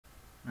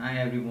Hi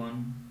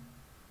everyone.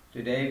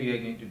 Today we are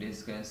going to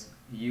discuss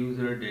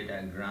user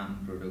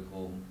datagram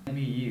protocol. When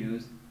we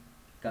use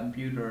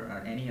computer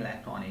or any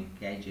electronic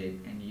gadget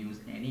and use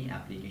any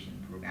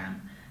application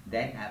program,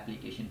 that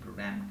application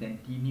program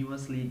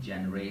continuously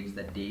generates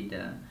the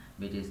data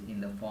which is in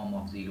the form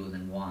of zeros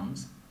and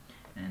ones,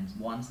 and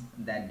once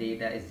that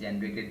data is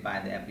generated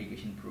by the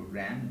application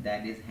program,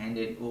 that is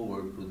handed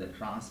over to the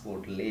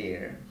transport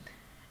layer,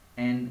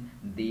 and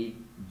the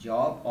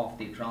job of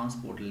the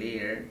transport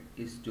layer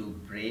is to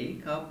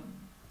break up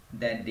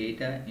that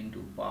data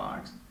into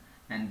parts,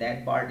 and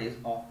that part is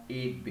of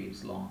 8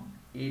 bits long.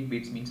 8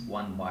 bits means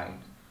 1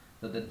 byte.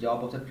 So the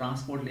job of the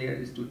transport layer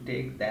is to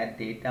take that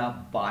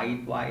data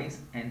byte wise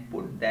and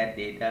put that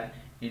data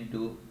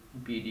into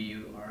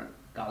PDU or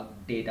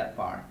data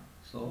part.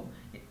 So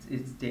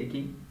it's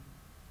taking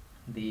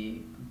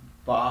the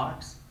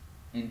parts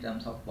in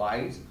terms of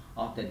bytes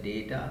of the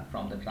data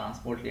from the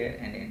transport layer,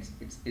 and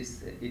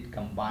it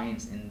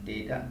combines in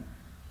data,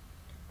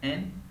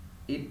 and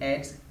it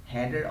adds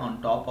header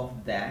on top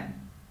of that,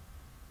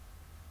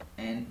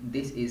 and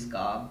this is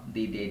called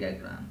the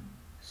datagram.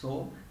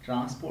 So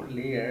transport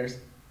layers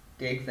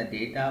takes the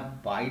data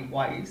byte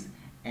wise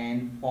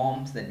and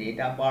forms the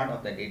data part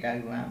of the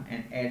datagram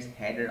and adds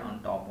header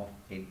on top of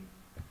it.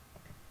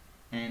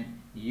 And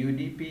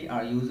UDP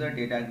or user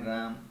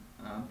datagram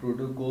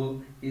protocol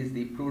is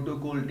the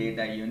protocol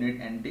data unit,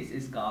 and this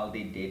is called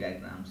the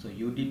datagram. So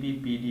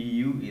UDP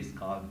PDU is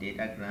called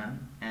datagram,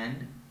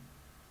 and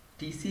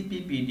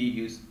TCP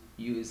PDU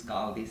is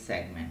called the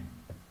segment.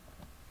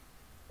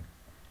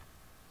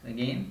 So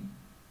again,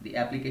 the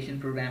application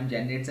program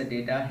generates the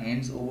data,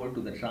 hands over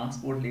to the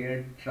transport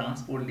layer.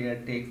 Transport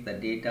layer takes the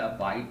data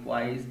byte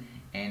wise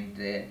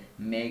and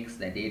makes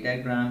the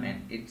datagram,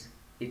 and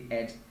it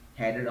adds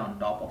header on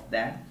top of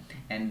that.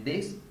 And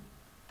this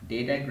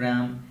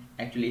datagram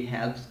actually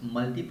helps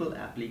multiple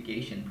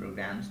application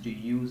programs to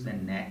use the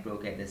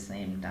network at the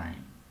same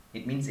time.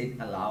 It means it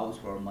allows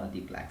for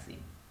multiplexing.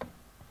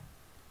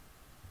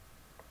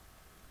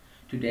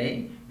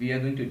 Today we are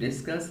going to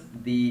discuss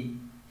the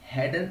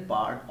header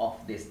part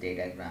of this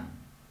datagram.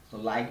 So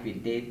like we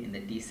did in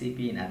the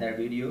TCP in other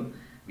video,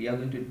 we are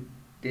going to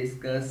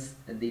discuss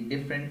the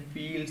different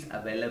fields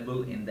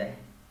available in the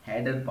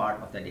header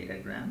part of the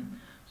datagram.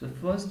 So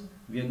first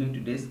we are going to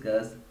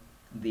discuss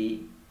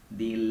the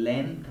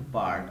length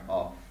part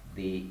of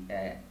the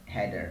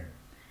header.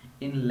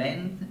 In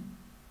length,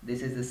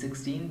 this is the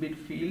 16-bit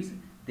fields.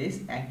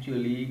 This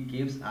actually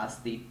gives us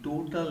the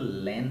total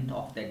length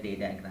of the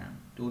datagram.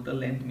 Total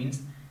length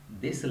means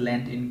this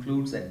length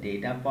includes the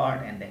data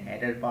part and the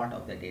header part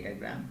of the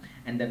datagram,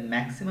 and the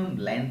maximum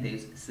length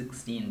is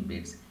 16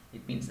 bits.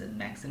 It means the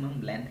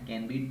maximum length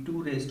can be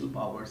 2 raised to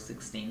power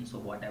 16. So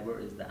whatever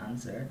is the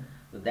answer,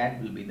 so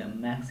that will be the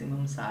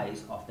maximum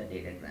size of the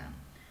datagram.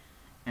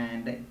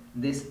 And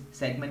this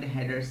segment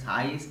header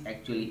size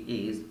actually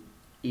is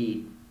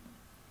 8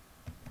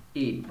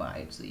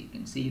 bytes. So you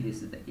can see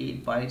this is the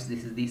 8 bytes.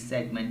 This is the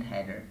segment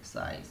header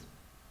size.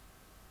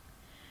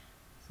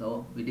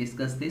 So we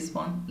discussed this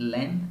one,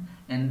 length,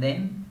 and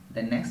then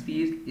the next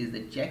field is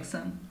the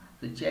checksum.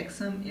 The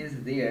checksum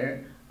is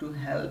there to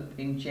help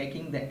in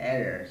checking the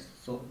errors.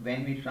 So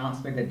when we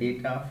transfer the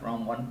data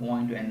from one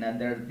point to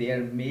another,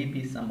 there may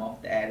be some of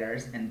the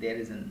errors, and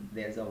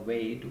there's a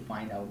way to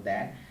find out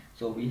that.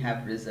 So we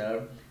have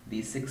reserved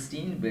the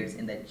 16 bits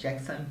in the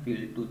checksum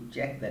field to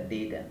check the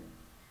data.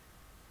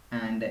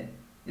 And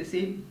you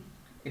see,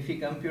 if we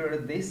compare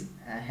this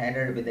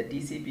header with the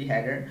TCP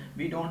header,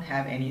 we don't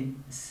have any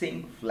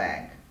sync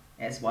flag,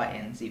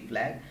 SYNC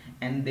flag,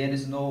 and there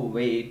is no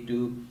way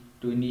to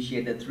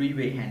initiate the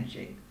three-way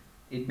handshake.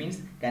 It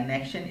means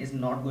connection is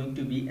not going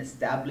to be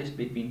established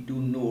between two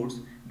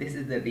nodes. This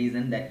is the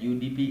reason that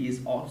UDP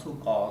is also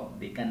called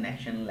the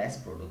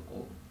connectionless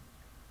protocol.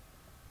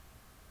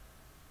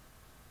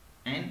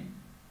 And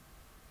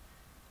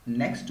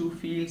next two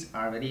fields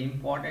are very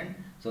important.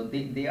 So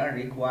they are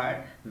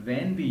required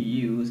when we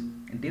use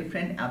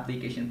different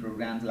application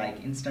programs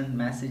like instant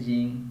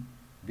messaging,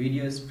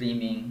 video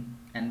streaming,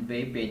 and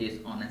web pages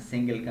on a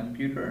single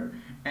computer,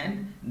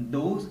 and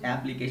those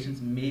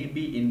applications may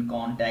be in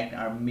contact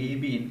or may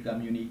be in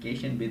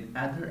communication with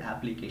other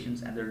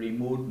applications and the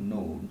remote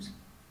nodes.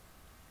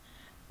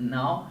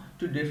 Now,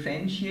 to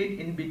differentiate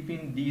in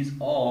between these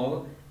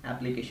all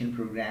application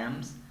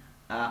programs,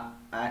 an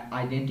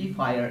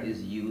identifier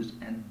is used,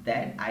 and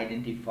that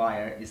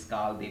identifier is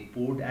called the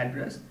port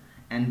address,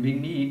 and we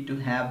need to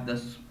have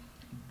the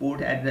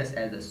port address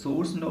as a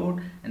source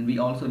node, and we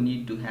also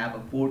need to have a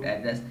port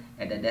address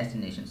at a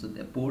destination. So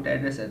the port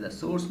address as a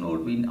source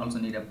node, we also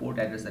need a port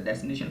address as a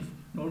destination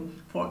node.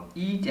 For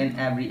each and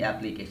every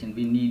application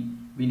we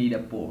need a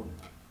port.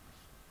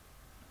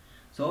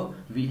 So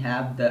we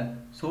have the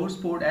source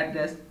port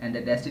address and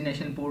the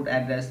destination port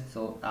address.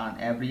 So on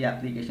every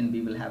application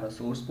we will have a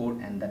source port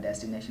and the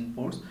destination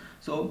ports.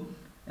 So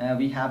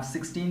we have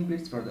 16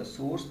 bits for the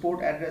source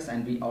port address,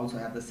 and we also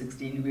have the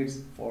 16 bits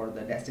for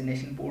the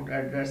destination port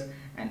address,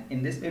 and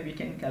in this way we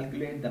can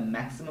calculate the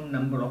maximum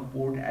number of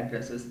port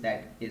addresses,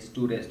 that is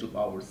 2 raised to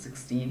power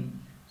 16.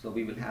 So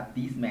we will have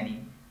these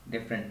many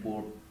different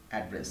port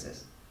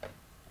addresses.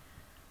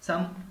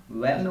 Some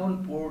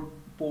well-known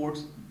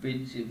ports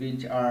which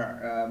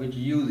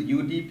use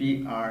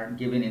UDP are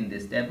given in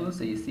this table.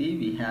 So you see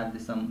we have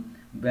some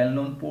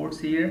well-known ports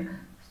here,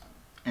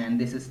 and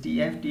this is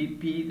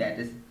TFTP, that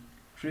is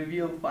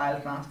Trivial File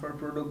Transfer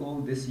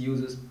Protocol. This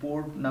uses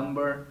port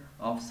number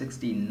of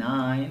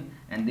 69,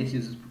 and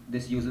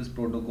this uses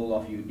protocol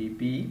of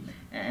UDP.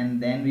 And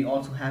then we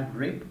also have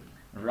RIP,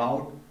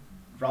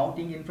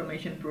 Routing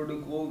Information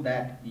Protocol,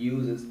 that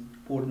uses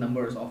port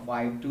numbers of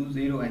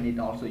 520, and it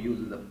also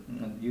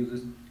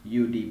uses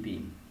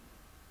UDP.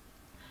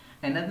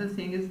 Another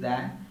thing is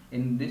that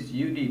in this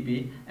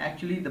UDP,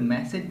 actually the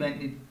message,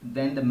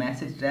 when the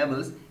message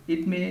travels,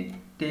 it may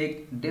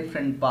take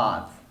different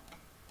paths,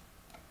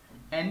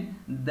 and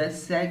the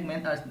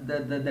segment or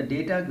the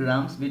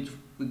datagrams which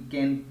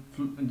can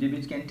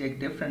take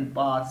different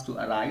paths to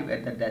arrive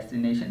at the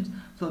destinations.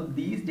 So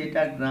these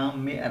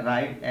datagram may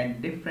arrive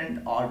at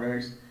different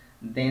orders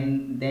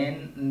than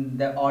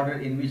the order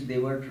in which they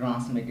were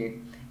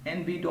transmitted,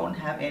 and we don't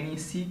have any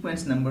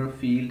sequence number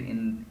field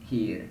in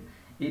here.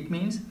 It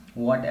means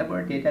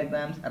whatever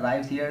datagrams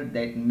arrives here,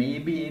 that may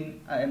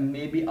be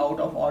out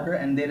of order,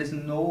 and there is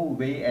no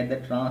way at the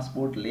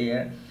transport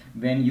layer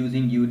when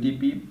using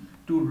UDP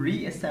to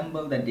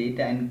reassemble the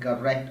data in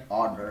correct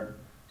order.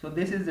 So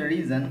this is the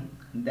reason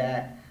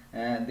that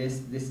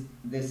this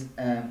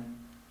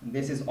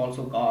is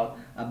also called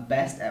a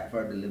best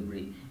effort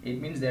delivery.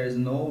 It means there is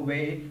no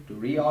way to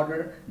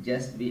reorder,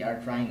 just we are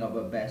trying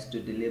our best to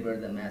deliver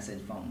the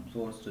message from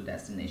source to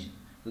destination.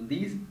 So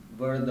these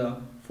were the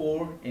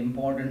 4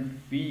 important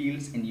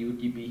fields in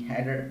UDP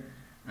header,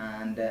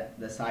 and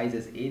the size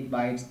is 8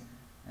 bytes.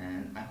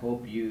 And I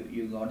hope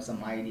you got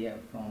some idea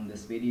from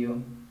this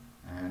video,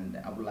 and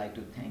I would like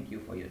to thank you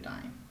for your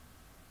time.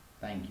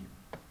 Thank you.